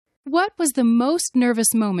What was the most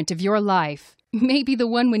nervous moment of your life? Maybe the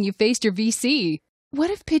one when you faced your VC.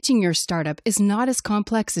 What if pitching your startup is not as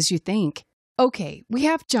complex as you think? Okay, we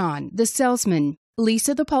have John, the salesman,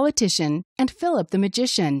 Lisa, the politician, and Philip, the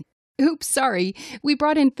magician. Oops, sorry, we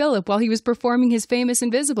brought in Philip while he was performing his famous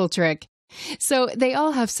invisible trick. So they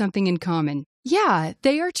all have something in common. Yeah,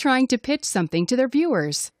 they are trying to pitch something to their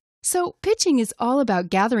viewers. So pitching is all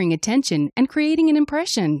about gathering attention and creating an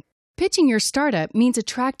impression. Pitching your startup means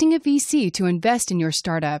attracting a VC to invest in your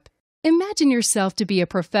startup. Imagine yourself to be a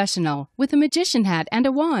professional with a magician hat and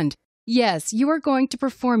a wand. Yes, you are going to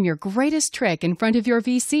perform your greatest trick in front of your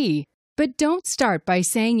VC. But don't start by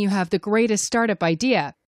saying you have the greatest startup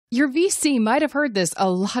idea. Your VC might have heard this a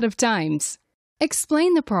lot of times.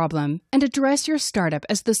 Explain the problem and address your startup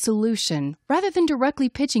as the solution rather than directly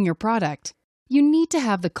pitching your product. You need to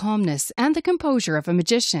have the calmness and the composure of a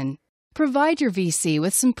magician. Provide your VC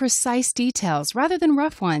with some precise details rather than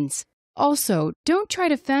rough ones. Also, don't try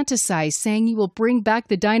to fantasize saying you will bring back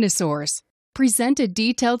the dinosaurs. Present a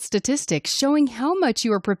detailed statistic showing how much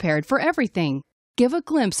you are prepared for everything. Give a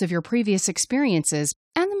glimpse of your previous experiences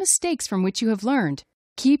and the mistakes from which you have learned.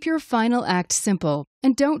 Keep your final act simple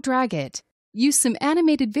and don't drag it. Use some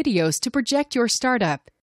animated videos to project your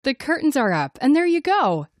startup. The curtains are up and there you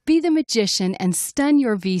go. Be the magician and stun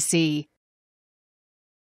your VC.